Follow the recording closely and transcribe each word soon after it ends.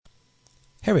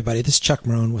Hey everybody, this is Chuck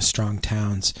Marone with Strong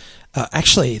Towns.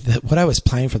 Actually, what I was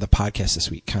planning for the podcast this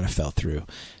week kind of fell through.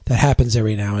 That happens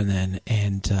every now and then,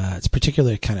 and it's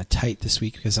particularly kind of tight this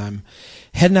week because I'm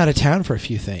heading out of town for a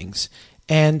few things.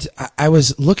 And I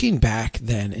was looking back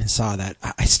then and saw that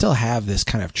I still have this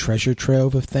kind of treasure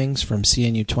trove of things from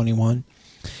CNU 21.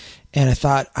 And I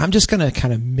thought, I'm just going to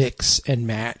kind of mix and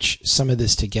match some of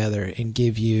this together and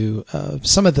give you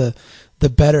some of the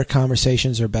better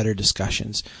conversations or better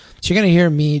discussions. So you're going to hear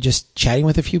me just chatting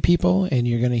with a few people, and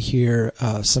you're going to hear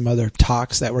some other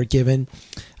talks that were given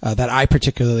that I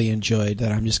particularly enjoyed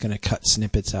that I'm just going to cut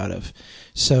snippets out of.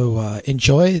 So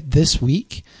enjoy this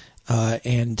week,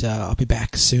 and I'll be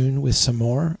back soon with some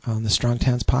more on the Strong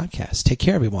Towns podcast. Take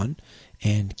care, everyone,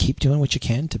 and keep doing what you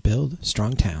can to build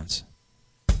strong towns.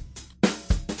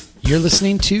 You're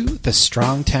listening to the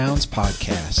Strong Towns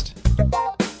podcast.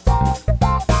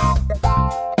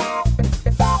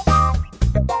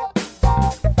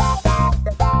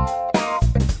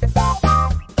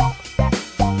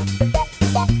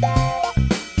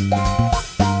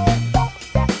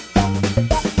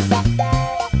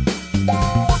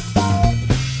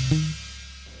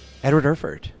 Edward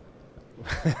Erfurt.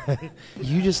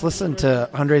 You just listened to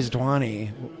Andres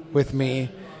Dowdy with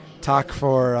me talk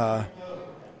for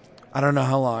I don't know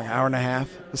how long, hour and a half.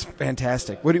 It was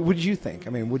fantastic. What did you think? I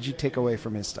mean, what did you take away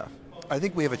from his stuff? I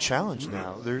think we have a challenge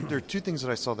now. There are two things that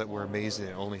I saw that were amazing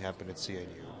that only happened at CNU.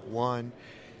 One,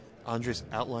 Andres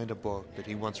outlined a book that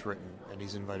he wants written, and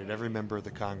he's invited every member of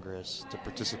the Congress to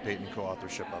participate in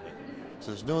co-authorship of it.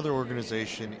 So there's no other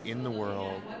organization in the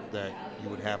world that you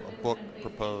would have a book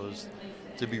proposed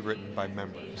to be written by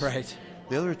members. Right.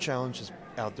 The other challenge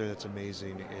out there that's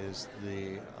amazing is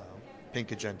the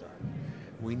pink agenda.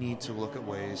 We need to look at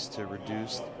ways to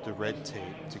reduce the red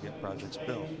tape to get projects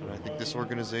built. And I think this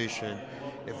organization,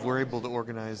 if we're able to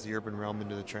organize the urban realm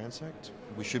into the transect,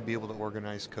 we should be able to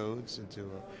organize codes into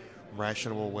a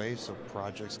rational way so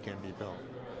projects can be built.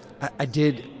 I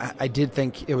did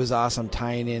think it was awesome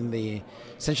tying in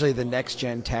essentially the next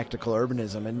gen tactical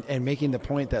urbanism and making the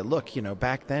point that, look,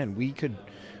 back then we could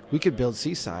build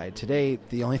Seaside. Today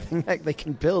the only thing that they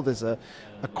can build is a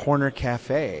corner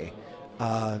cafe.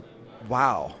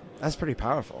 Wow, that's pretty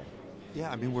powerful.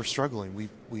 Yeah, I mean, we're struggling.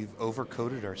 We've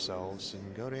overcoded ourselves,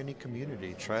 and go to any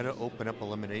community, try to open up a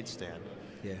lemonade stand.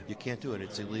 Yeah. You can't do it.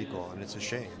 It's illegal, and it's a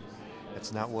shame.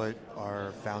 It's not what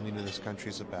our founding of this country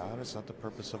is about. It's not the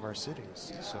purpose of our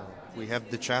cities. So we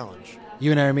have the challenge. You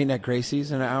and I are meeting at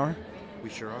Gracie's in an hour? We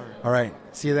sure are. All right.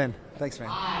 See you then. Thanks, man.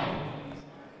 All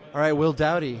right, Will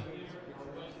Dowdy.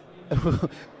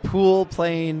 Pool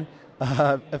playing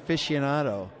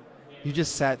aficionado. You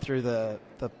just sat through the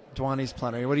Dwanny's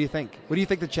plenary. What do you think? What do you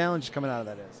think the challenge coming out of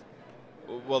that is?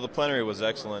 Well, the plenary was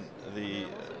excellent. The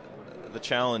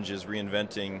challenge is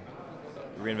reinventing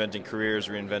careers,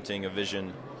 reinventing a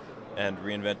vision, and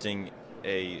reinventing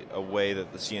a way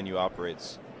that the CNU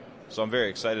operates. So I'm very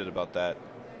excited about that,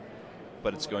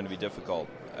 but it's going to be difficult.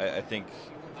 I think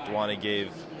Dowdy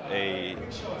gave a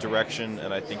direction,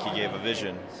 and I think he gave a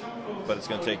vision, but it's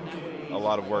going to take a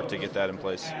lot of work to get that in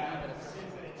place.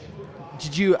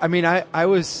 Did you? I mean,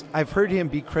 I've heard him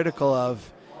be critical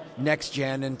of next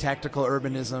gen and tactical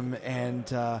urbanism,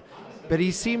 and but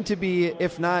he seemed to be,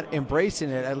 if not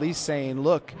embracing it, at least saying,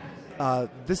 "Look,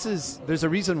 there's a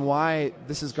reason why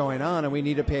this is going on, and we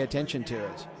need to pay attention to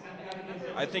it."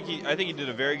 I think he did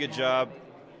a very good job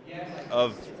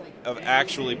of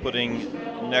actually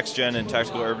putting next gen and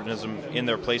tactical urbanism in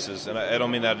their places, and I don't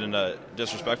mean that in a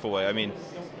disrespectful way. I mean,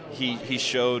 he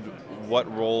showed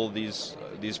what role these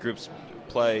groups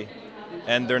play,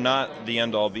 and they're not the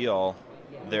end all be all.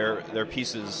 They're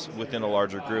pieces within a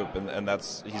larger group, and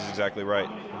he's exactly right.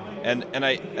 And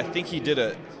I think he did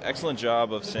an excellent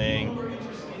job of saying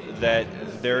that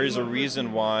there is a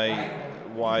reason why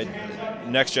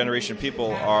next generation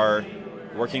people are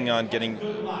working on getting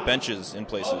benches in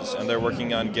places, and they're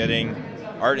working on getting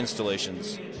art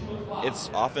installations. It's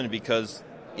often because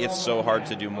it's so hard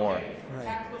to do more.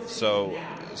 Right. So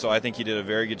I think he did a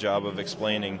very good job of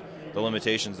explaining the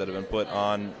limitations that have been put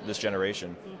on this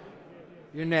generation.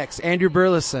 You're next, Andrew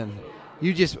Burleson.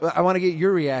 I want to get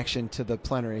your reaction to the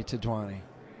plenary, to Dowdy.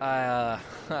 Yeah,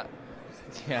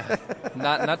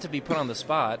 not to be put on the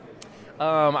spot.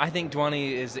 I think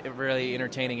Dowdy is really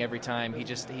entertaining every time. He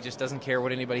just doesn't care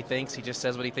what anybody thinks. He just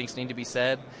says what he thinks need to be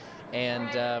said, and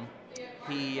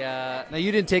Now,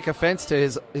 you didn't take offense to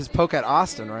his poke at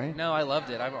Austin, right? No, I loved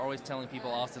it. I'm always telling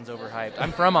people Austin's overhyped.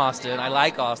 I'm from Austin. I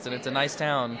like Austin. It's a nice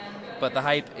town, but the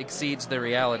hype exceeds the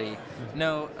reality.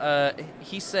 No,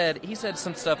 he said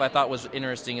some stuff I thought was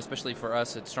interesting, especially for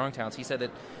us at Strong Towns. He said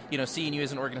that CNU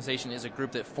as an organization is a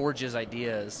group that forges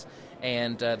ideas,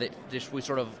 and that we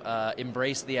sort of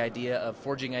embrace the idea of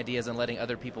forging ideas and letting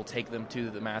other people take them to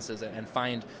the masses and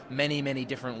find many, many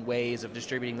different ways of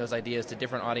distributing those ideas to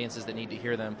different audiences that need to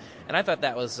hear them. And I thought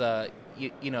that was a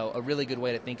really good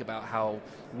way to think about how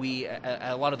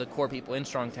a lot of the core people in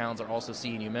Strong Towns are also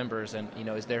CNU members, and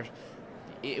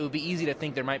it would be easy to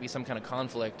think there might be some kind of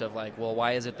conflict of like, well,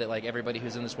 why is it that like everybody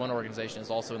who's in this one organization is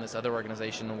also in this other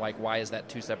organization, and like why is that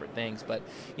two separate things? But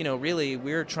really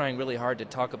we're trying really hard to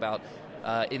talk about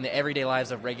in the everyday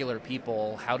lives of regular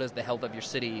people, how does the health of your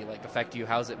city like affect you?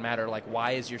 How does it matter? Like,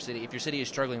 why is your city, if your city is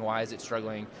struggling, why is it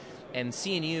struggling? And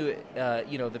CNU,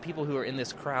 the people who are in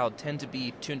this crowd tend to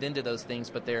be tuned into those things,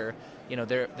 but they're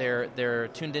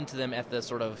tuned into them at the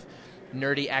sort of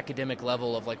nerdy academic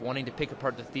level of like wanting to pick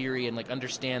apart the theory and like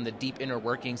understand the deep inner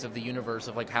workings of the universe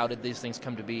of like how did these things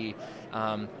come to be.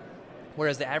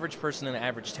 Whereas the average person in the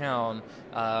average town,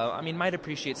 might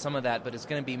appreciate some of that, but is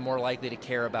going to be more likely to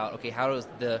care about, okay,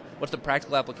 what's the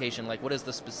practical application? Like, what is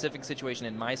the specific situation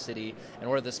in my city, and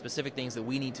what are the specific things that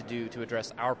we need to do to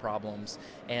address our problems?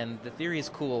 And the theory is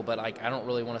cool, but like I don't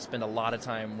really want to spend a lot of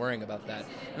time worrying about that.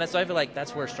 And so I feel like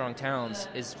that's where Strong Towns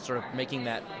is sort of making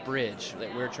that bridge,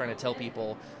 that we're trying to tell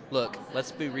people, look,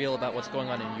 let's be real about what's going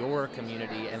on in your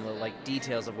community and the like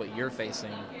details of what you're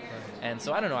facing. And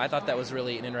so I don't know, I thought that was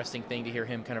really an interesting thing to hear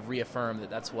him kind of reaffirm that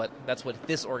that's what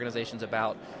this organization's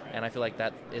about, and I feel like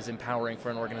that is empowering for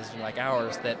an organization like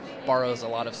ours that borrows a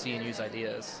lot of CNU's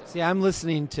ideas. See, I'm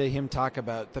listening to him talk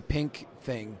about the pink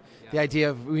thing, the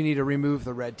idea of we need to remove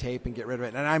the red tape and get rid of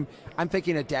it, and I'm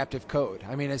thinking adaptive code.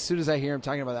 I mean, as soon as I hear him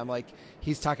talking about that, I'm like,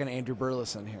 he's talking to Andrew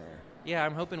Burleson here. Yeah,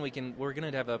 I'm hoping we're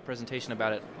going to have a presentation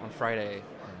about it on Friday.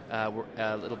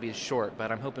 It'll be short,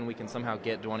 but I'm hoping we can somehow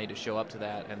get Dwani to show up to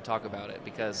that and talk about it,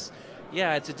 because,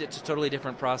 yeah, it's a totally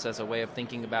different process, a way of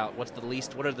thinking about what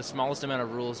are the smallest amount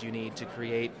of rules you need to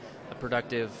create a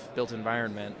productive built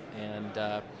environment,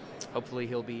 and hopefully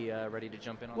he'll be ready to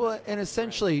jump in on that. Well, and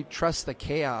essentially trust the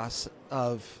chaos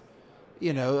of,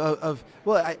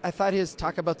 I thought his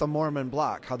talk about the Mormon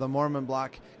block, how the Mormon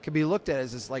block could be looked at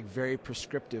as this like very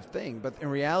prescriptive thing, but in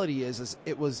reality is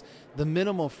it was the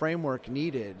minimal framework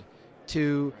needed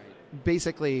to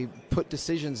basically put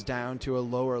decisions down to a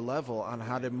lower level on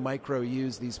how to micro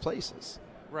use these places.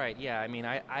 Right, yeah. I mean,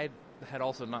 I had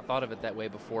also not thought of it that way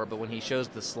before, but when he shows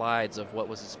the slides of what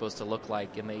was it supposed to look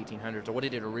like in the 1800s, or what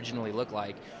did it originally look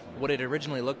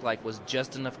like, was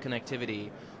just enough connectivity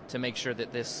to make sure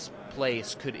that this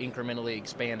place could incrementally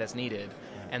expand as needed,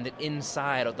 and that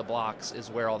inside of the blocks is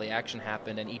where all the action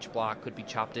happened, and each block could be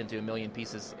chopped into a million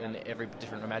pieces in every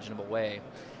different imaginable way.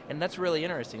 And that's really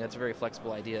interesting. That's a very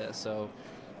flexible idea. So,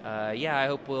 I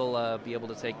hope we'll be able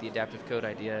to take the adaptive code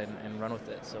idea and run with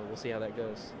it. So we'll see how that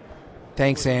goes.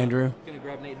 Thanks, Andrew. Going to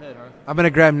grab Nate Hood, huh? I'm going to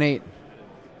grab Nate.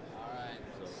 All right.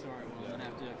 Sorry, I'm going to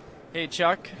have to... Hey,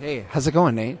 Chuck. Hey, how's it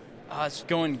going, Nate? It's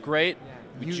going great.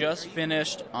 We just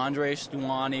finished Andre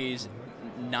Stuani's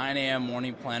 9 a.m.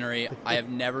 morning plenary. I have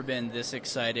never been this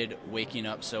excited waking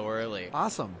up so early.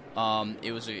 Awesome.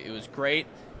 It was great.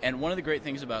 And one of the great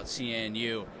things about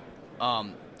CNU,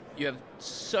 you have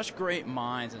such great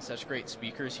minds and such great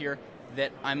speakers here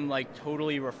that I'm like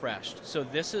totally refreshed. So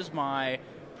this is my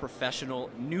professional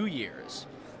New Year's,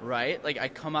 right? Like I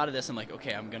come out of this, I'm like,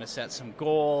 okay, I'm going to set some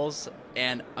goals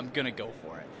and I'm going to go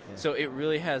for it. Yeah. So it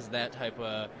really has that type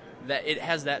of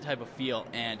feel,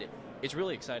 and it's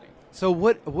really exciting. So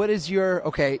what is your,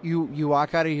 okay, you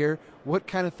walk out of here, what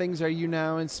kind of things are you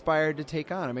now inspired to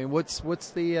take on? I mean, what's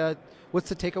the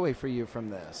takeaway for you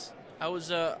from this? I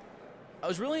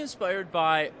was really inspired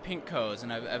by pink codes,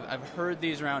 and I've heard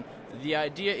these around. The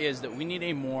idea is that we need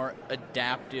a more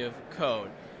adaptive code.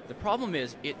 The problem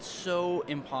is it's so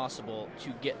impossible to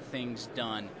get things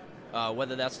done,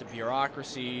 whether that's the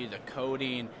bureaucracy, the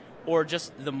coding, or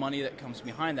just the money that comes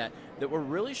behind that we're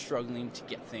really struggling to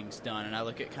get things done. And I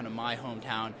look at kind of my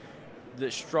hometown, the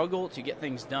struggle to get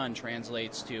things done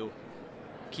translates to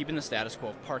keeping the status quo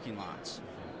of parking lots.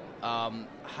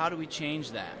 How do we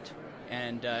change that?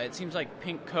 And it seems like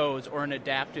pink codes or an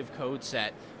adaptive code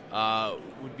set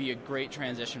would be a great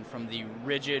transition from the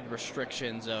rigid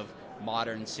restrictions of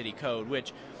modern city code,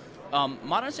 which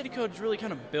modern city code is really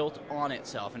kind of built on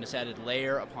itself and it's added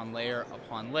layer upon layer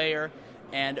upon layer.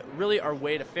 And really our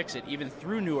way to fix it, even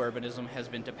through new urbanism, has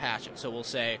been to patch it. So we'll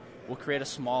say, we'll create a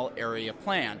small area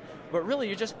plan. But really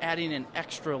you're just adding an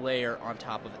extra layer on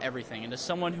top of everything. And as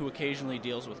someone who occasionally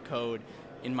deals with code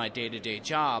in my day-to-day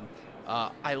job,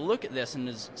 I look at this, and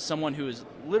as someone who has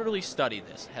literally studied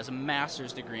this, has a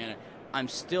master's degree in it, I'm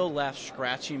still left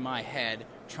scratching my head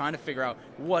trying to figure out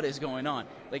what is going on.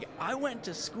 Like, I went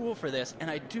to school for this, and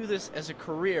I do this as a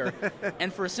career,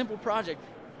 and for a simple project,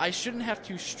 I shouldn't have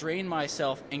to strain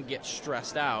myself and get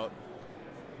stressed out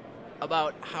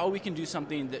about how we can do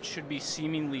something that should be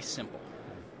seemingly simple.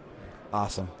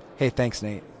 Awesome. Hey, thanks,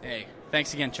 Nate. Hey,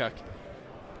 thanks again, Chuck.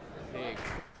 Hey.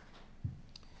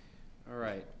 All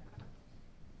right.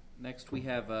 Next, we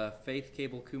have Faith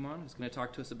Cable Kumon, who's going to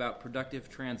talk to us about productive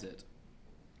transit.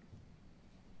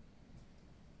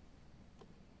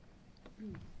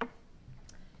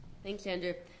 Thanks,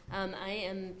 Andrew. I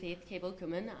am Faith Cable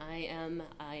Kumon. I am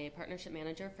a partnership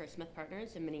manager for Smith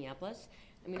Partners in Minneapolis.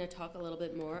 I'm going to talk a little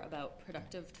bit more about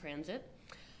productive transit.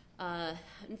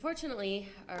 Unfortunately,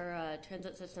 our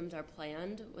transit systems are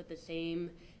planned with the same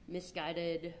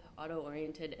misguided,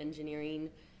 auto-oriented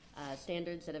engineering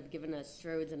standards that have given us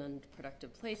roads in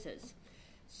unproductive places.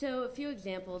 So a few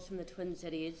examples from the Twin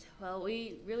Cities. Well,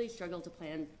 we really struggle to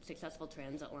plan successful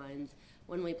transit lines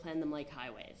when we plan them like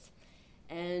highways.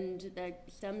 And that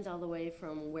stems all the way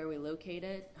from where we locate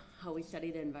it, how we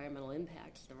study the environmental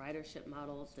impacts, the ridership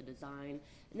models, the design,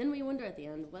 and then we wonder at the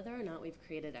end whether or not we've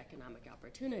created economic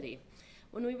opportunity.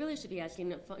 When we really should be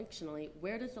asking functionally,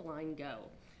 where does the line go?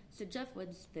 So Jeff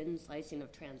Wood's thin slicing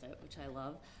of transit, which I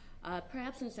love,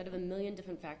 perhaps instead of a million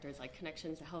different factors like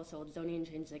connections to households, zoning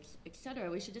changes,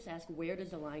 etc., we should just ask, where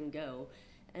does the line go?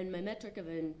 And my metric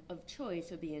of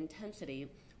choice would be intensity,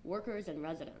 workers and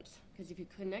residents, because if you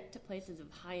connect to places of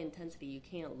high intensity, you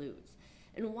can't lose.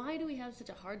 And why do we have such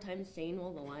a hard time saying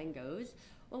where the line goes?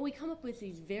 Well, we come up with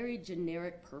these very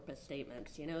generic purpose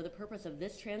statements. You know, the purpose of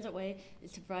this transitway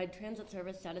is to provide transit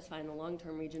service satisfying the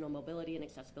long-term regional mobility and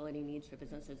accessibility needs for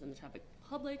businesses and the traffic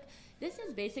public. This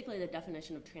is basically the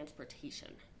definition of transportation.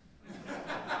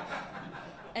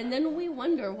 And then we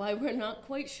wonder why we're not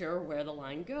quite sure where the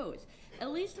line goes.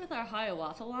 At least with our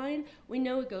Hiawatha line, we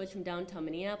know it goes from downtown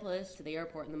Minneapolis to the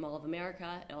airport and the Mall of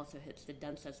America. It also hits the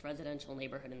densest residential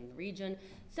neighborhood in the region,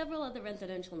 several other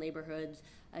residential neighborhoods,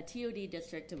 a TOD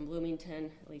district in Bloomington,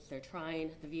 at least they're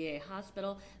trying, the VA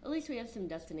hospital. At least we have some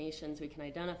destinations we can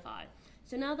identify.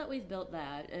 So now that we've built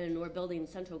that, and we're building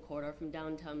Central Corridor from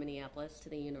downtown Minneapolis to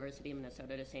the University of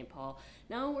Minnesota to St. Paul,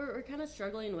 now we're kind of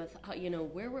struggling with how,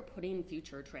 where we're putting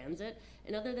future transit.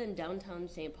 And other than downtown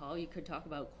St. Paul, you could talk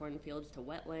about cornfields to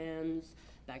wetlands,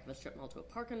 back of a strip mall to a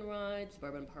park and ride,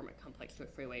 suburban apartment complex to a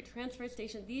freeway transfer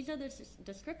station. These are the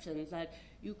descriptions that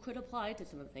you could apply to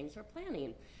some of the things we're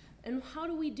planning. And how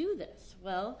do we do this?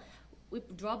 Well, we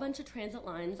draw a bunch of transit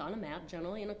lines on a map,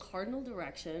 generally in a cardinal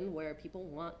direction where people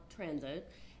want transit,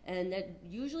 and that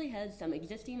usually has some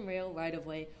existing rail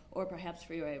right-of-way or perhaps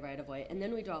freeway right-of-way. And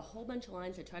then we draw a whole bunch of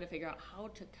lines to try to figure out how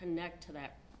to connect to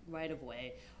that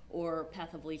right-of-way, or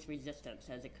path of least resistance,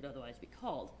 as it could otherwise be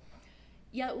called.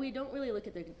 Yet we don't really look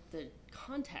at the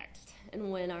context.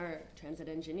 And when our transit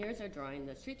engineers are drawing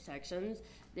the street sections,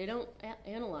 they don't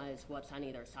analyze what's on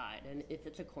either side, and if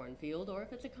it's a cornfield or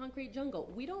if it's a concrete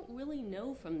jungle. We don't really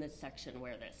know from this section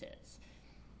where this is.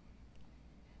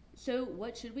 So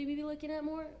what should we be looking at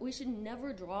more? We should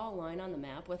never draw a line on the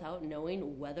map without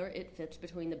knowing whether it fits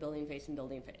between the building face and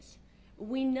building face.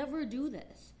 We never do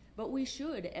this, but we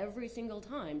should every single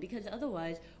time, because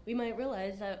otherwise we might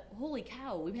realize that, holy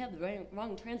cow, we have the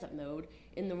wrong transit mode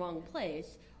in the wrong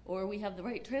place, or we have the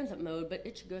right transit mode, but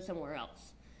it should go somewhere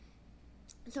else.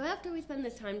 So after we spend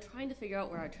this time trying to figure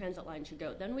out where our transit line should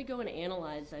go, then we go and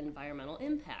analyze the environmental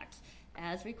impacts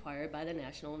as required by the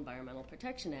National Environmental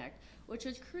Protection Act, which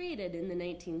was created in the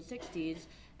 1960s,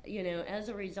 as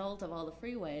a result of all the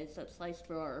freeways that sliced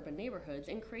through our urban neighborhoods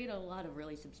and created a lot of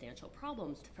really substantial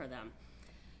problems for them.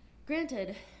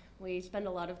 Granted, we spend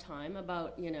a lot of time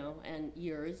and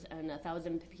years and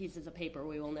 1,000 pieces of paper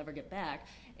we will never get back,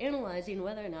 analyzing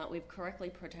whether or not we've correctly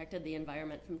protected the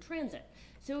environment from transit.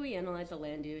 So we analyze the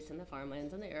land use and the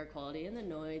farmlands and the air quality and the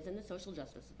noise and the social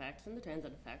justice effects and the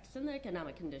transit effects and the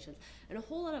economic conditions and a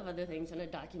whole lot of other things in a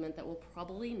document that will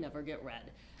probably never get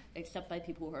read, except by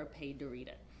people who are paid to read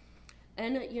it.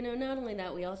 And, not only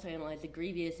that, we also analyze the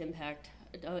grievous impact,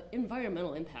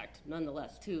 environmental impact,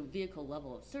 nonetheless, to vehicle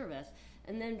level of service,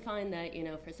 and then find that,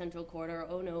 for Central Corridor,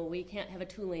 oh no, we can't have a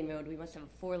 2-lane road, we must have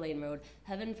a 4-lane road.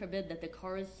 Heaven forbid that the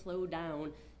cars slow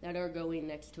down that are going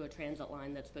next to a transit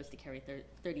line that's supposed to carry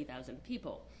 30,000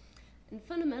 people. And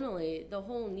fundamentally, the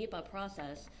whole NEPA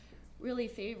process really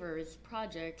favors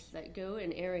projects that go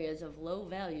in areas of low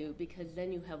value because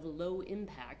then you have low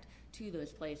impact to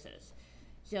those places.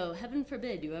 So heaven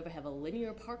forbid you ever have a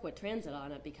linear park with transit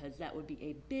on it, because that would be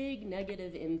a big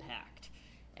negative impact,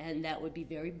 and that would be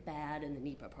very bad in the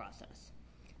NEPA process.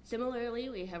 Similarly,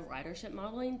 we have ridership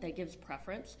modeling that gives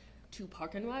preference to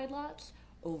park and ride lots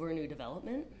over new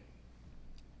development,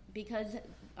 because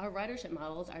our ridership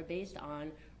models are based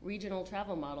on regional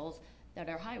travel models that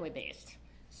are highway based.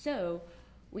 So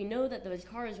we know that those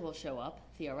cars will show up,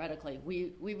 theoretically.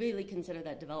 We really consider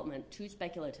that development too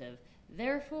speculative.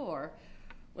 Therefore,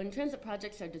 when transit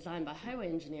projects are designed by highway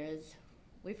engineers,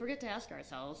 we forget to ask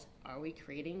ourselves, are we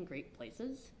creating great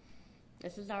places?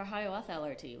 This is our Hiawatha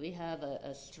LRT. We have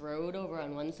a Strode over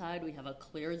on one side. We have a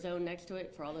clear zone next to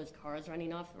it for all those cars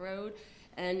running off the road.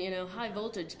 And, high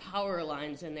voltage power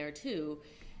lines in there too.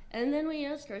 And then we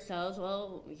ask ourselves,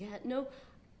 well,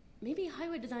 maybe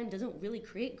highway design doesn't really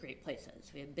create great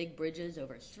places. We have big bridges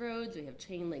over Strodes. We have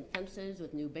chain link fences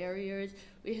with new barriers.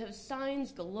 We have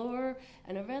signs galore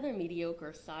and a rather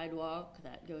mediocre sidewalk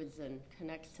that goes and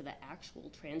connects to the actual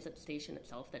transit station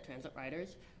itself that transit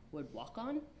riders would walk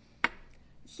on.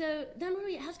 So then when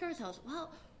we ask ourselves,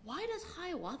 well, why does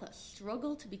Hiawatha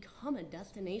struggle to become a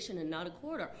destination and not a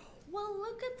corridor? Well,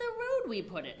 look at the road we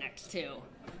put it next to.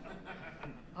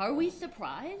 Are we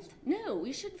surprised? No,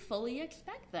 we should fully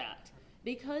expect that,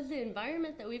 because the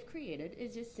environment that we've created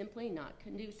is just simply not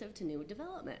conducive to new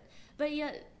development. But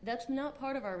yet, that's not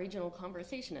part of our regional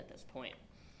conversation at this point.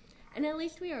 And at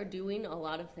least we are doing a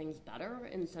lot of things better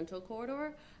in Central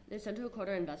Corridor. The Central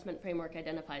Corridor Investment Framework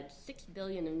identified $6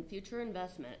 billion in future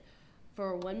investment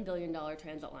for a $1 billion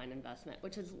transit line investment,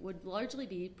 which would largely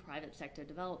be private sector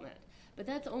development. But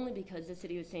that's only because the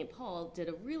city of St. Paul did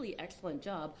a really excellent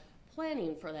job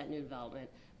planning for that new development.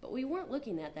 But we weren't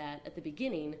looking at that at the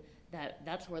beginning,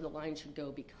 that's where the line should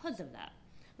go because of that.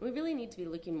 And we really need to be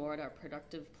looking more at our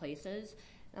productive places.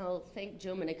 And I'll thank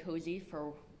Joe Minicozy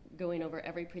for going over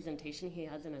every presentation he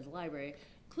has in his library,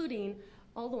 including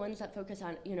all the ones that focus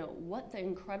on, what the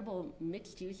incredible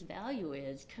mixed-use value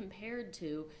is compared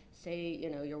to, say,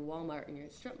 your Walmart and your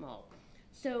strip mall.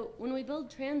 So when we build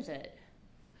transit,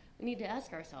 we need to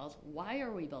ask ourselves, why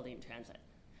are we building transit?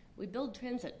 We build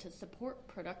transit to support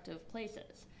productive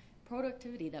places,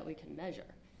 productivity that we can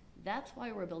measure. That's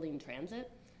why we're building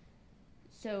transit.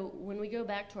 So when we go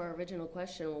back to our original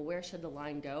question, well, where should the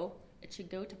line go? It should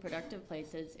go to productive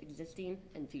places, existing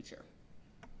and future.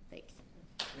 Thanks.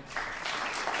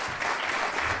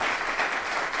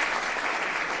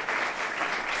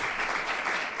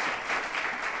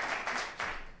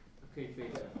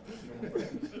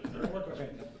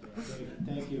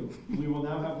 Thank you. We will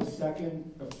now have the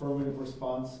second affirmative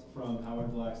response from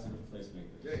Howard Blackson of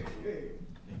Placemakers.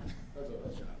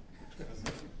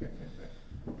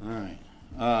 All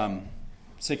right.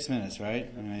 6 minutes, right?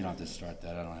 I mean, you don't have to start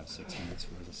that. I don't have 6 minutes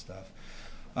worth of stuff.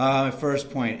 My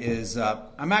first point is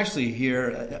I'm actually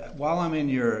here while I'm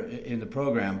in the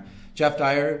program. Jeff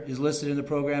Dyer is listed in the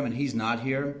program, and he's not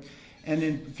here. And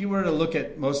if you were to look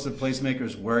at most of the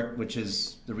Placemakers' work, which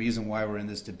is the reason why we're in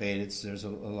this debate, there's a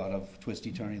lot of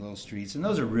twisty-turny little streets, and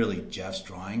those are really Jeff's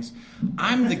drawings.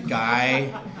 I'm the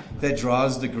guy that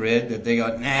draws the grid that they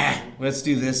go, nah, let's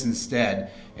do this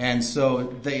instead. And so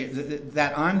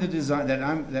I'm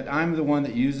the one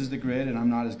that uses the grid, and I'm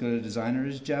not as good a designer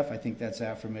as Jeff. I think that's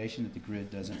affirmation that the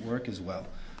grid doesn't work as well.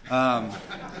 But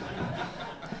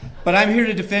I'm here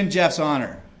to defend Jeff's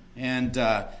honor. And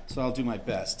so I'll do my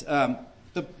best.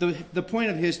 The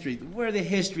point of history, where the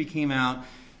history came out,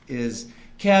 is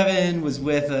Kevin was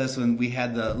with us when we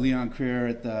had the Leon Creer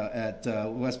at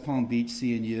West Palm Beach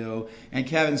CNU, and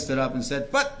Kevin stood up and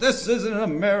said, "But this is an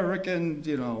American,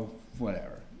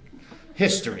 whatever,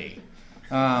 history."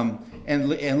 And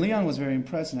Leon was very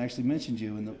impressed and actually mentioned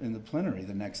you in the plenary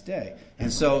the next day.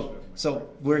 And so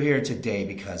we're here today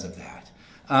because of that.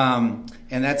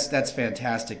 And that's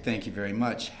fantastic. Thank you very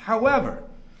much. However,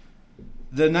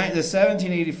 the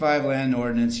 1785 Land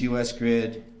Ordinance, U.S.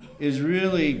 Grid, is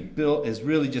really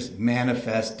just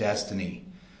manifest destiny,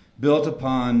 built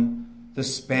upon the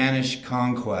Spanish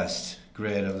conquest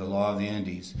grid of the Law of the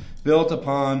Indies, built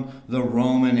upon the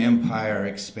Roman Empire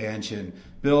expansion,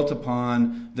 built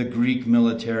upon the Greek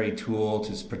military tool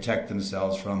to protect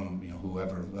themselves from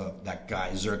whoever that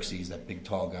guy Xerxes, that big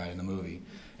tall guy in the movie.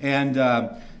 And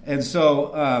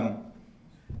so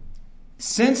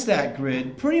since that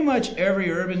grid, pretty much every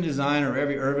urban design or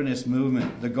every urbanist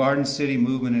movement, the Garden City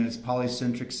movement and its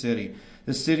polycentric city,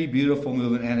 the City Beautiful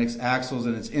movement and its axles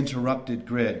and its interrupted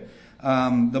grid,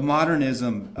 the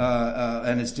modernism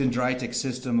and its dendritic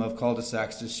system of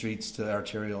cul-de-sacs to streets to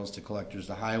arterials to collectors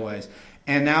to highways,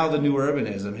 And now the new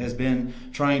urbanism has been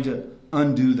trying to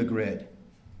undo the grid.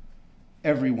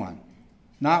 Everyone.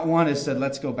 Not one has said,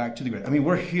 let's go back to the grid. I mean,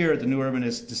 we're here at the New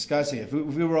Urbanists discussing it. If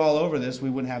we were all over this, we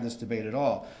wouldn't have this debate at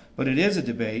all. But it is a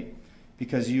debate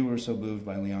because you were so moved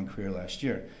by Leon Creer last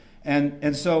year.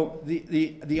 And so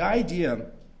the idea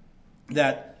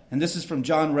that, and this is from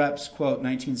John Repp's quote,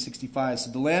 1965,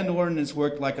 said the land ordinance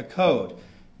worked like a code.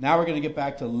 Now we're going to get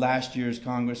back to last year's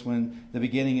Congress, when the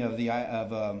beginning of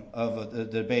the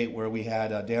debate where we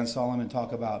had Dan Solomon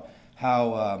talk about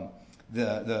how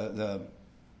the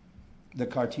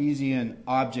Cartesian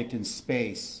object in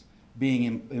space being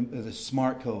in the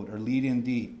smart code or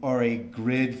lead-in-D or a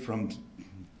grid from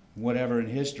whatever in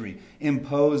history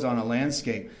imposed on a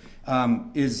landscape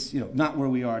is not where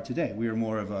we are today. We are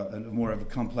more of a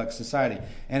complex society.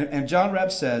 And John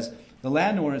Repp says the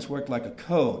land ordinance worked like a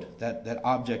code, that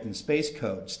object in space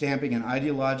code, stamping an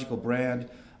ideological brand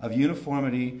of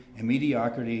uniformity and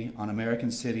mediocrity on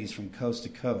American cities from coast to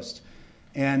coast.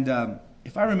 And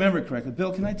if I remember correctly,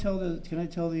 Bill, can I tell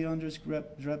the Andres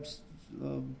Repp's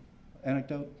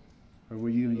anecdote, or were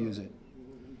you going to use it?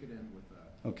 We could end with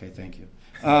that. Okay, thank you.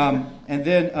 And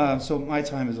then, so my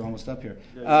time is almost up here.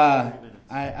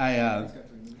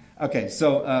 Okay,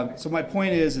 so my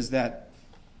point is that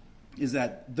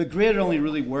the grid only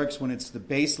really works when it's the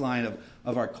baseline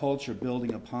of our culture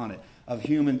building upon it, of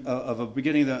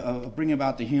bringing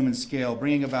about the human scale,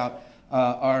 bringing about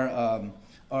our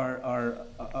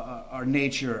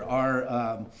nature,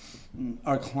 our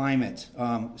climate.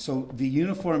 So the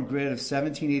uniform grid of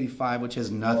 1785, which has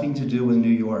nothing to do with New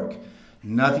York,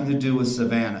 nothing to do with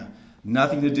Savannah,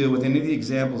 nothing to do with any of the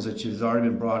examples that has already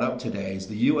been brought up today, is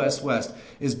the U.S. West,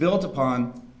 is built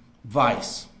upon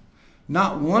vice.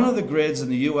 Not one of the grids in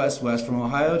the U.S. West, from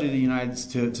Ohio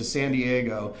to to San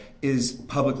Diego, is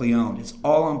publicly owned. It's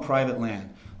all on private land.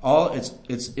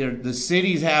 The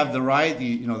cities have the right,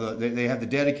 they have the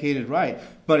dedicated right,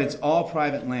 but it's all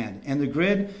private land. And the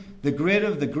grid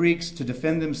of the Greeks to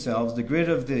defend themselves, the grid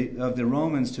of the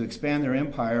Romans to expand their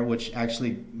empire, which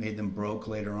actually made them broke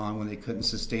later on when they couldn't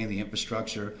sustain the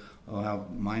infrastructure. Oh, how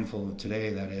mindful of today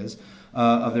that is,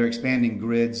 of their expanding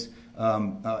grids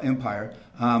empire.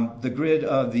 The grid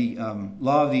of the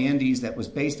Law of the Indies that was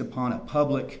based upon a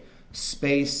public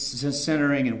space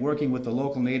centering and working with the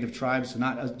local native tribes to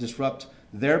not disrupt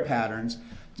their patterns,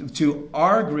 to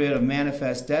our grid of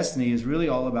manifest destiny is really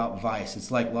all about vice.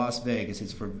 It's like Las Vegas.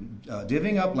 It's for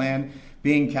divvying up land,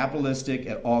 being capitalistic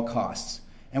at all costs.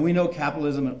 And we know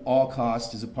capitalism at all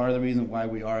costs is a part of the reason why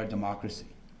we are a democracy.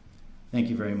 Thank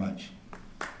you very much.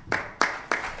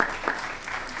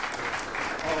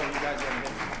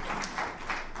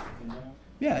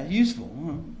 Yeah,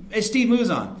 useful. Hey, Steve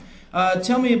Muzon.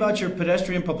 Tell me about your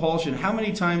pedestrian propulsion. How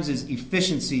many times is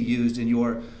efficiency used in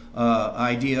your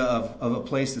idea of a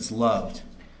place that's loved?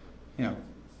 But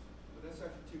that's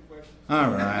actually 2 questions. All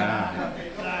right.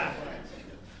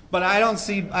 But I don't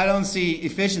see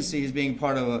efficiency as being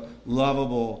part of a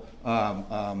lovable.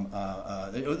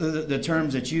 The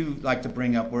terms that you like to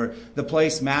bring up, where the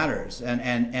place matters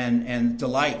and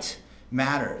delight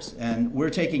matters, and we're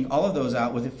taking all of those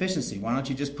out with efficiency. Why don't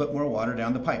you just put more water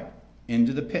down the pipe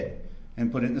into the pit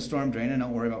and put it in the storm drain and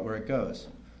don't worry about where it goes?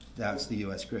 That's the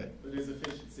U.S. grid. But is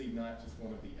efficiency not just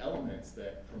one of the elements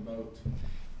that promote?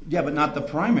 Yeah, but not the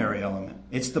primary element.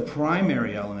 It's the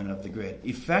primary element of the grid.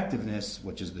 Effectiveness,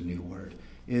 which is the new word,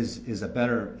 is a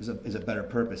better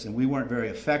purpose. And we weren't very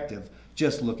effective.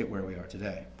 Just look at where we are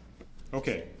today.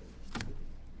 Okay.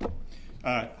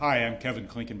 Hi, I'm Kevin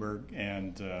Klinkenberg,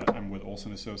 and I'm with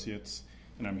Olson Associates,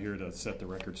 and I'm here to set the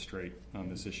record straight on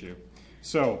this issue.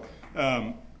 So,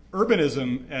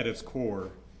 urbanism at its core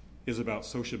is about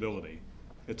sociability.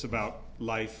 It's about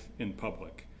life in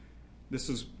public. This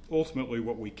is ultimately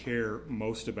what we care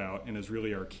most about and is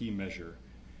really our key measure.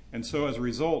 And so as a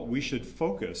result, we should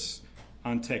focus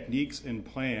on techniques and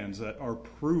plans that are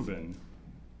proven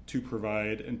to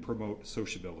provide and promote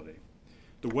sociability.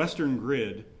 The Western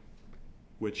grid,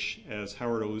 which, as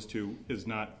Howard alludes to, is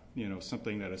not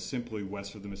something that is simply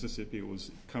west of the Mississippi.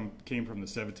 It came from the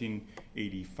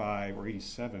 1785 or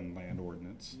 87 land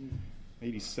ordinance,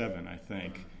 87, I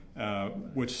think,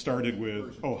 which started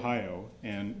with Ohio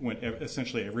and went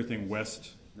essentially everything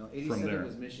west from there. 87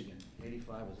 was Michigan.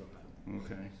 85 was Ohio.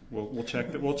 Okay,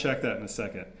 we'll check that in a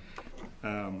second.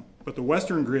 But the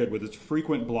Western grid, with its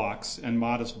frequent blocks and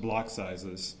modest block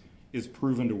sizes, is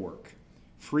proven to work.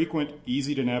 Frequent,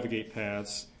 easy-to-navigate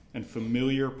paths and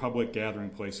familiar public gathering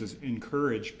places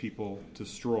encourage people to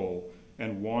stroll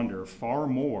and wander far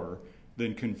more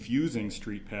than confusing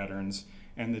street patterns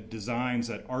and the designs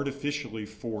that artificially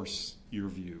force your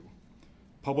view.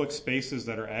 Public spaces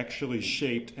that are actually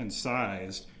shaped and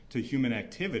sized to human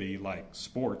activity, like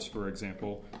sports, for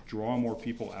example, draw more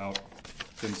people out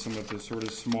than some of the sort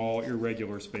of small,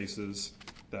 irregular spaces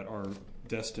that are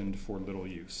destined for little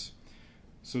use.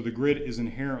 So the grid is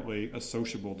inherently a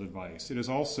sociable device. It is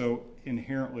also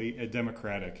inherently a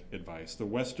democratic device. The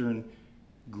Western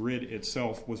grid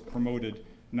itself was promoted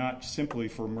not simply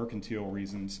for mercantile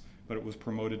reasons, but it was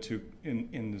promoted to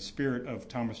in the spirit of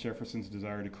Thomas Jefferson's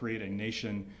desire to create a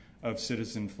nation of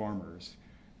citizen farmers.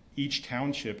 Each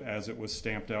township, as it was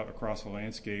stamped out across the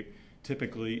landscape,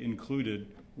 typically included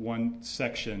one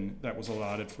section that was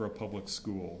allotted for a public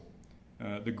school.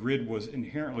 The grid was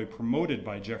inherently promoted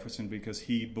by Jefferson because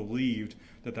he believed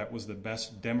that that was the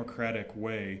best democratic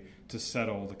way to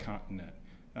settle the continent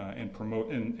and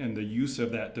promote and the use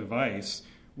of that device,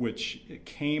 which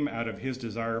came out of his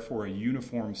desire for a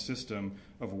uniform system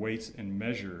of weights and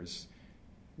measures,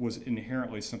 was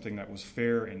inherently something that was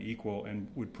fair and equal and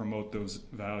would promote those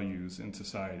values in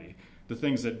society. The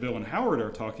things that Bill and Howard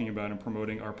are talking about and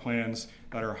promoting are plans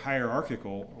that are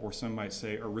hierarchical, or some might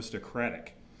say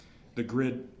aristocratic. The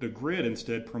grid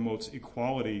instead promotes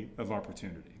equality of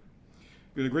opportunity.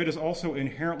 The grid is also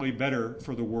inherently better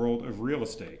for the world of real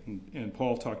estate, and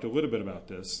Paul talked a little bit about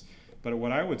this, but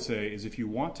what I would say is if you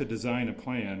want to design a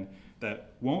plan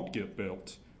that won't get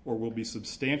built or will be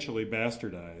substantially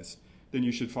bastardized, then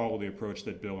you should follow the approach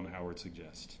that Bill and Howard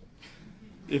suggest.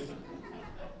 If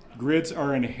grids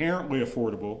are inherently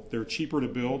affordable, they're cheaper to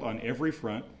build on every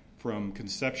front, from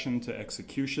conception to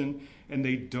execution, and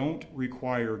they don't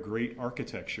require great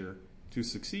architecture to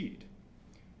succeed.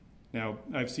 Now,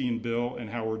 I've seen Bill and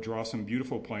Howard draw some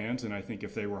beautiful plans, and I think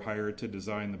if they were hired to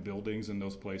design the buildings in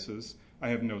those places, I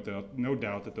have no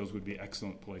doubt that those would be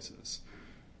excellent places.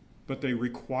 But they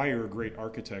require great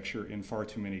architecture in far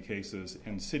too many cases,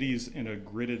 and cities in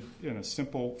a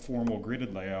simple, formal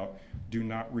gridded layout do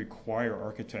not require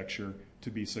architecture to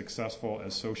be successful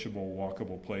as sociable,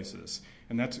 walkable places.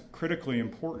 And that's critically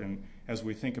important as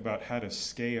we think about how to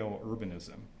scale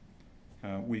urbanism.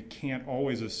 We can't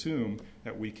always assume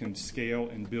that we can scale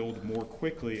and build more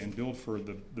quickly and build for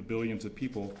the billions of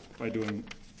people by doing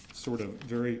sort of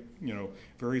very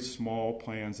small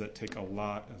plans that take a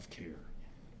lot of care.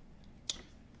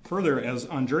 Further, as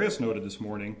Andreas noted this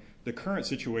morning, the current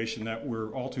situation that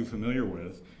we're all too familiar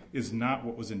with is not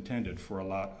what was intended for a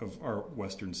lot of our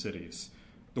Western cities.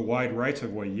 The wide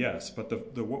rights-of-way, yes, but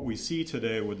what we see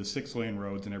today with the 6-lane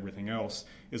roads and everything else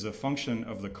is a function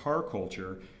of the car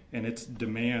culture and its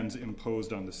demands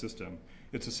imposed on the system.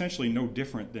 It's essentially no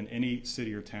different than any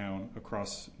city or town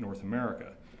across North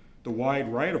America. The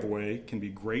wide right-of-way can be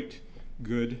great,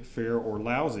 good, fair, or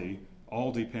lousy,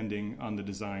 all depending on the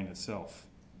design itself.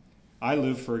 I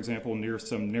live, for example, near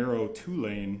some narrow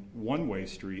 2-lane, one-way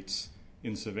streets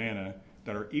in Savannah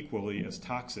that are equally as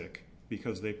toxic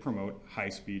because they promote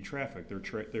high-speed traffic.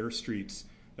 They're streets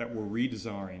that were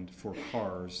redesigned for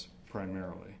cars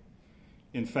primarily.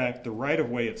 In fact, the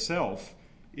right-of-way itself,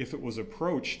 if it was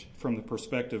approached from the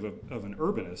perspective of an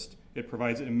urbanist, it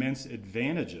provides immense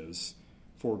advantages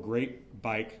for great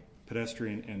bike,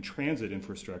 pedestrian, and transit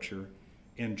infrastructure,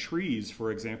 and trees,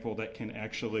 for example, that can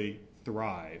actually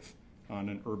thrive on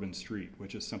an urban street,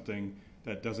 which is something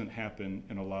that doesn't happen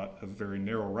in a lot of very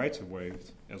narrow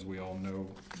rights-of-ways, as we all know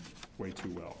way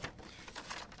too well.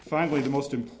 Finally, the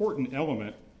most important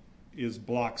element is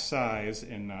block size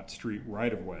and not street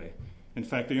right-of-way. In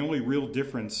fact, the only real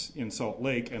difference in Salt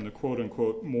Lake and the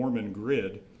quote-unquote Mormon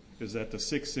grid is that the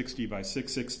 660 by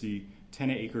 660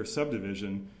 10-acre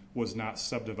subdivision was not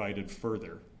subdivided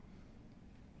further.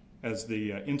 As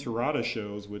the Interrata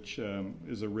shows, which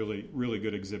is a really, really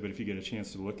good exhibit if you get a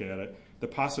chance to look at it, the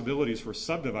possibilities for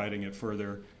subdividing it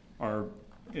further are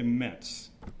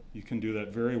immense. You can do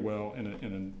that very well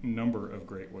in a number of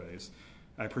great ways.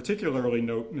 I particularly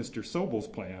note Mr. Sobel's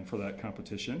plan for that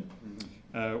competition,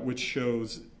 which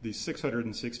shows the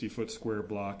 660-foot square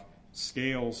block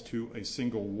scales to a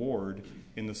single ward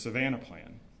in the Savannah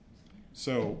plan.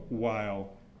 So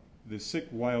while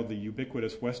the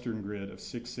ubiquitous Western grid of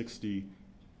 660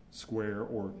 square,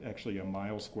 or actually a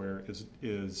mile square,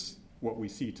 is what we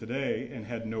see today and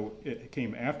it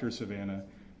came after Savannah,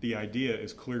 the idea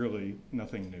is clearly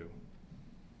nothing new.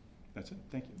 That's it.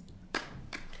 Thank you.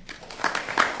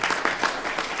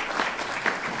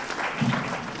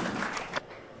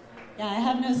 Yeah, I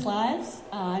have no slides.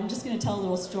 I'm just going to tell a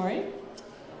little story.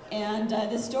 And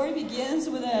this story begins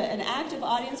with an active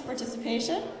audience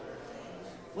participation.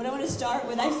 What I want to start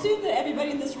with, I assume that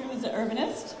everybody in this room is an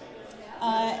urbanist.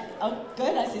 Oh,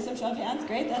 good, I see some show of hands.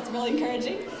 Great, that's really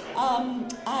encouraging.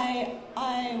 What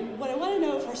I want to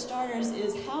know for starters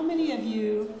is how many of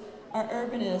you are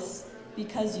urbanists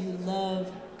because you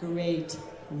love great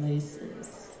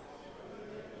places?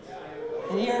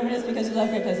 Any urbanists because you love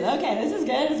great places? Okay, this is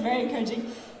good. It's very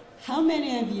encouraging. How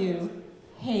many of you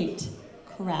hate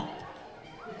crap?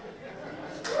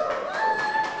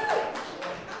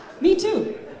 Me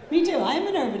too. Me too. I'm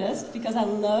an urbanist because I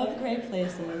love great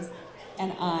places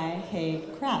and I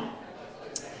hate crap.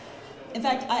 In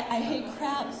fact, I hate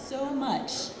crap so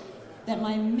much that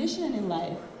my mission in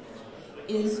life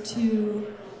is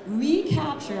to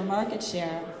recapture market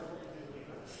share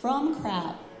from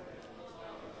crap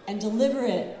and deliver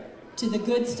it to the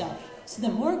good stuff so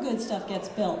that more good stuff gets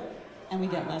built and we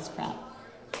get less crap.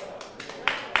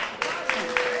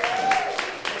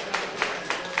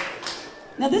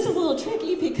 Now this is a little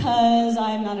tricky because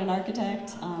I'm not an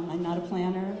architect, I'm not a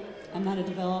planner, I'm not a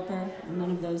developer, I'm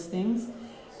none of those things.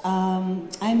 I'm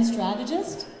a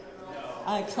strategist,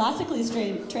 a classically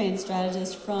trained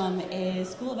strategist from a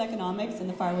school of economics in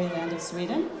the faraway land of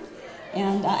Sweden.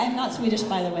 And I'm not Swedish,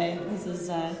 by the way. This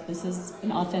is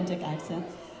an authentic accent.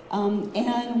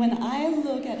 And when I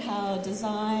look at how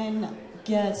design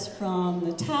gets from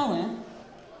the talent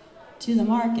to the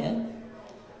market,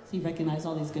 so you recognize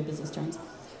all these good business terms,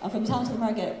 from talent to the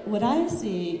market, what I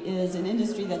see is an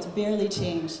industry that's barely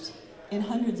changed in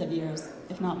hundreds of years,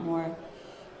 if not more.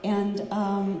 And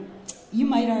you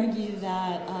might argue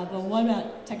that, but what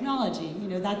about technology? You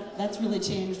know, that's really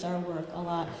changed our work a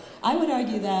lot. I would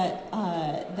argue that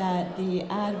that the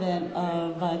advent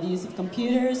of the use of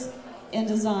computers in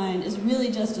design is really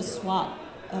just a swap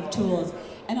of tools.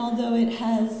 And although it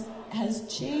has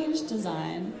changed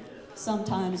design,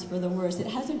 sometimes for the worse, it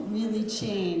hasn't really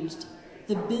changed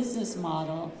the business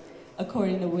model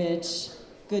according to which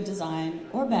good design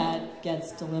or bad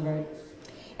gets delivered.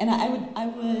 And I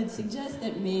would suggest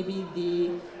that maybe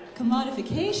the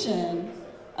commodification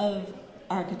of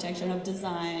architecture and of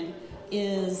design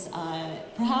is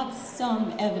perhaps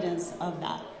some evidence of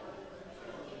that.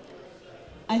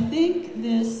 I think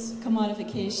this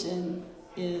commodification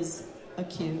is a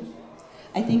cue.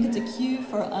 I think it's a cue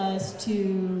for us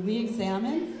to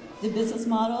re-examine the business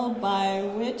model by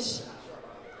which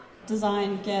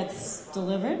design gets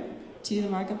delivered to the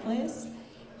marketplace.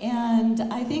 And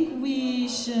I think we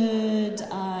should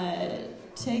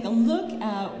take a look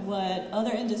at what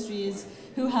other industries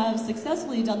who have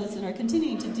successfully done this and are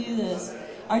continuing to do this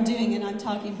are doing. And I'm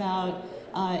talking about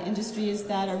industries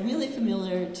that are really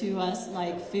familiar to us,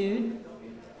 like food,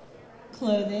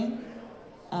 clothing,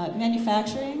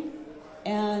 manufacturing,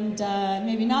 and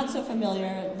maybe not so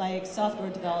familiar, like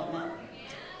software development.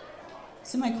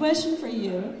 So my question for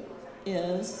you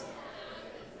is,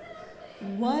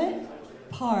 what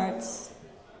parts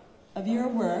of your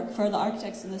work, for the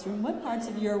architects in this room, what parts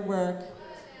of your work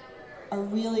are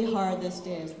really hard these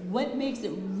days? What makes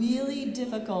it really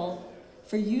difficult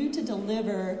for you to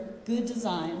deliver good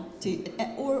design,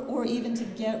 or even to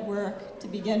get work to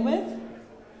begin with?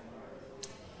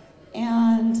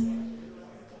 And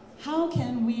how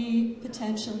can we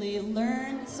potentially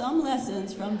learn some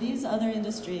lessons from these other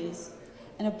industries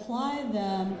and apply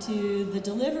them to the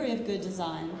delivery of good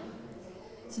design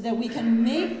so that we can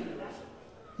make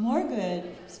more good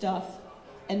stuff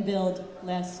and build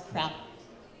less crap?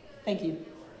 Thank you.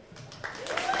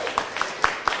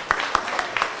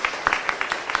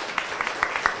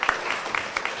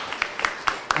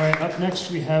 All right, up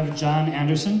next we have John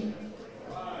Anderson.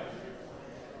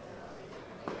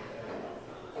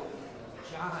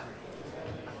 John.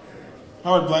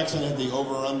 Howard Blackson had the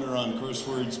over-under on curse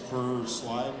words per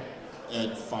slide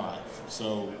at 5,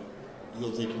 so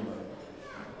he'll take your word.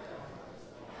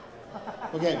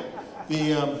 Okay,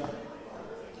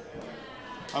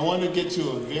 I want to get to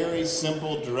a very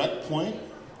simple, direct point,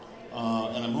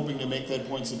 and I'm hoping to make that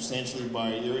point substantially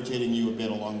by irritating you a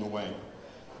bit along the way.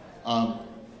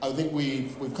 I think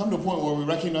we've come to a point where we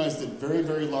recognize that very,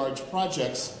 very large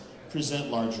projects present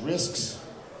large risks.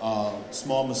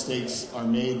 Small mistakes are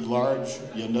made large.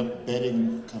 You end up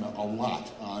betting kind of a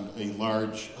lot on a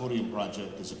large podium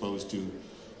project as opposed to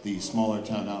the smaller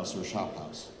townhouse or shop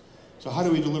house. So how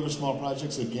do we deliver small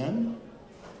projects again?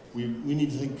 We need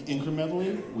to think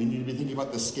incrementally. We need to be thinking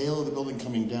about the scale of the building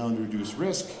coming down to reduce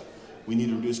risk. We need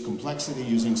to reduce complexity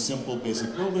using simple,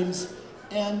 basic buildings.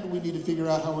 And we need to figure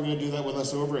out how we're going to do that with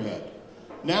less overhead.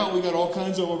 Now we got all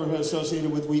kinds of overhead associated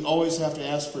with we always have to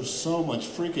ask for so much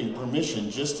freaking permission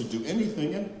just to do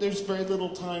anything, and there's very little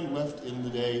time left in the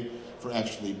day for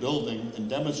actually building and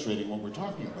demonstrating what we're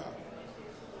talking about.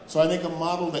 So I think a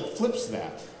model that flips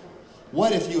that.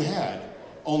 What if you had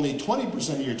only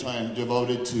 20% of your time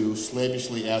devoted to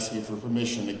slavishly asking for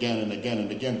permission again and again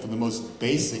and again for the most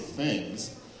basic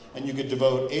things, and you could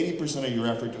devote 80% of your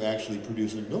effort to actually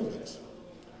producing buildings.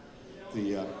 I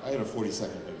had a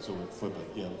 40-second thing, so we'll flip it.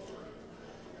 Yeah.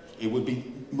 It would be,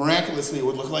 miraculously, it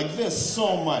would look like this,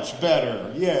 so much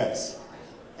better, yes.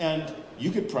 And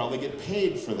you could probably get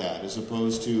paid for that, as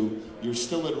opposed to you're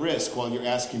still at risk while you're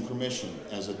asking permission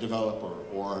as a developer,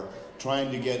 or trying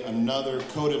to get another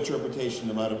code interpretation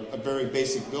about a very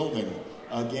basic building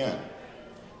again.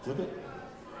 Flip it.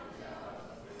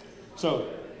 So,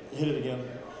 hit it again,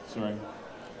 sorry.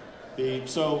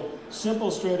 So, simple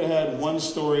straight ahead,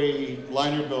 one-story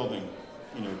liner building,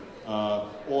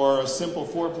 or a simple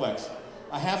fourplex.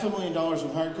 $500,000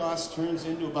 in hard costs turns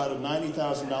into about a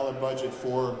 $90,000 budget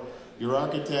for your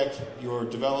architect, your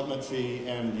development fee,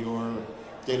 and your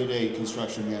day-to-day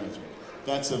construction management.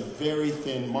 That's a very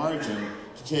thin margin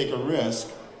to take a risk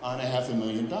on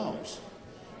 $500,000.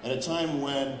 At a time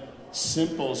when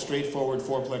simple, straightforward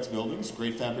fourplex buildings,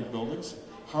 great fabric buildings,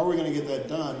 how are we going to get that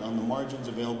done on the margins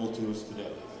available to us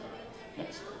today?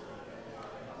 Next.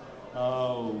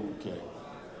 Okay.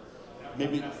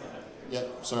 Maybe, yeah,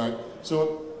 sorry.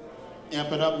 So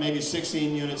amp it up, maybe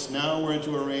 16 units. Now we're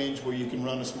into a range where you can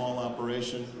run a small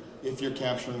operation if you're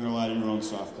capturing a lot of your own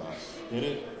soft costs. Get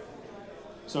it?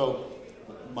 So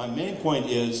my main point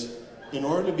is, in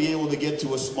order to be able to get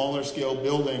to a smaller scale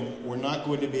building, we're not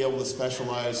going to be able to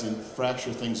specialize and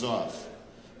fracture things off.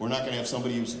 We're not going to have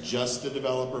somebody who's just a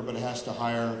developer but has to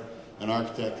hire an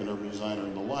architect, an urban designer,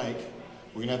 and the like.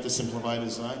 We're going to have to simplify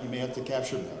design. You may have to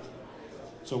capture that.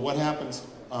 So what happens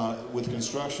with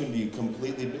construction? Do you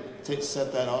completely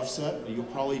set that offset? You'll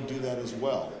probably do that as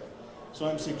well. So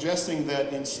I'm suggesting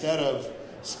that instead of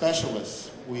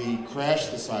specialists, we crash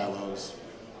the silos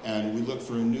and we look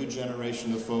for a new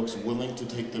generation of folks willing to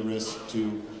take the risk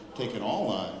to take it all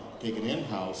on, take it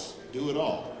in-house, do it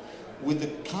all. With the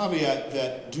caveat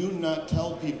that do not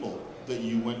tell people that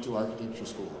you went to architecture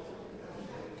school.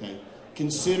 Okay?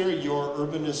 Consider your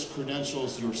urbanist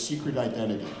credentials your secret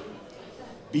identity.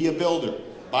 Be a builder.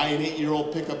 Buy an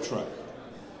 8-year-old pickup truck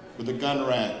with a gun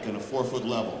rack and a 4-foot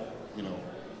level.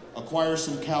 Acquire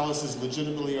some calluses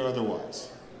legitimately or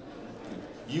otherwise.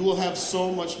 You will have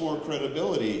so much more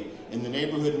credibility in the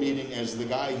neighborhood meeting as the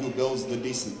guy who builds the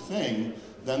decent thing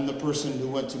than the person who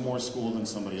went to more school than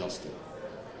somebody else did,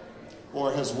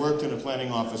 or has worked in a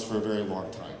planning office for a very long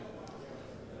time.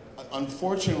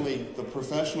 Unfortunately, the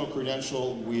professional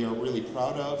credential we are really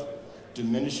proud of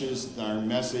diminishes our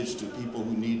message to people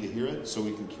who need to hear it so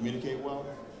we can communicate well.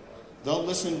 They'll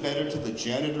listen better to the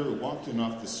janitor who walked in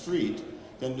off the street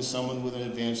than to someone with an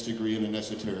advanced degree in an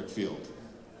esoteric field.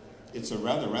 It's a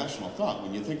rather rational thought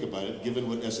when you think about it, given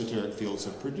what esoteric fields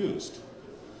have produced.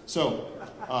 So,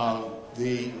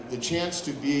 the chance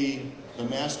to be the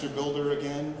master builder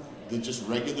again, the just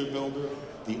regular builder,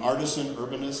 the artisan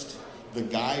urbanist, the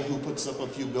guy who puts up a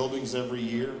few buildings every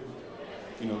year,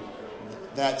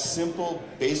 that simple,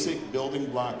 basic building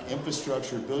block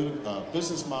infrastructure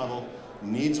business model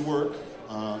needs work,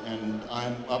 and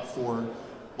I'm up for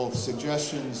both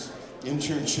suggestions,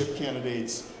 internship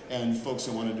candidates, and folks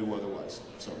that want to do otherwise.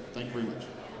 So, thank you very much.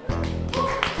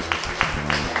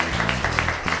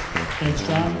 Thanks,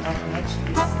 John. Up next.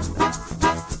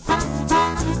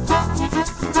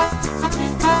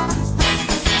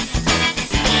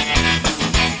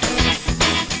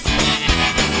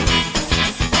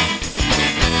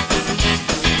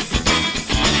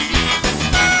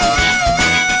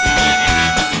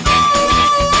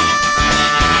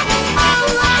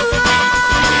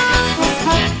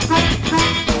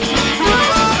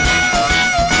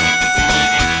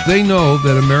 They know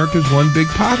that America's one big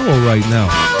pothole right now.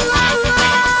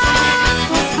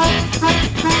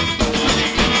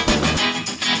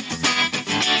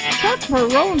 Chuck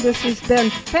Marone, this has been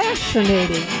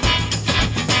fascinating.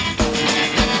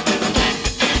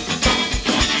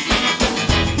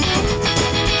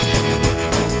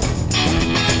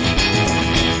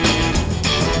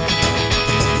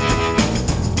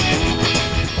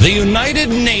 The United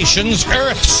Nations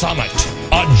Earth Summit,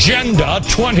 Agenda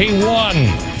 21.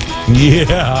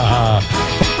 Yeah.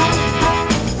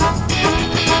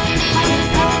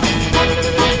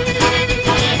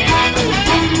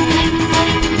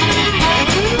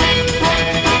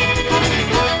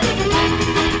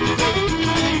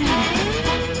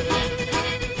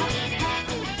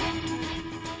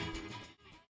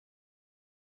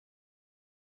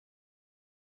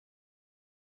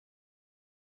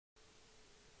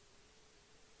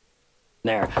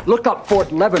 There. Look up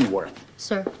Fort Leavenworth.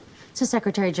 Sir, it's the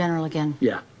Secretary General again.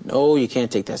 Yeah. No, you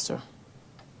can't take that, sir.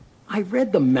 I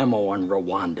read the memo on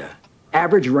Rwanda.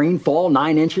 Average rainfall,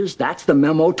 9 inches. That's the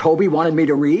memo Toby wanted me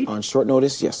to read? On short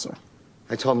notice, yes, sir.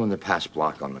 I told him to pass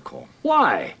block on the call.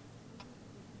 Why?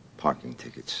 Parking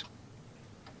tickets.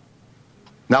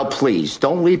 Now, please,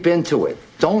 don't leap into it.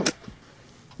 Don't.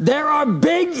 There are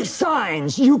big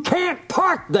signs. You can't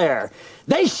park there.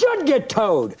 They should get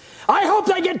towed. I hope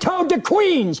they get towed to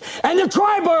Queens, and the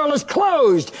Triborough is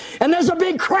closed, and there's a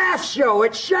big craft show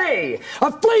at Shea,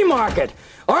 a flea market,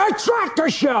 or a tractor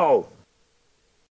show.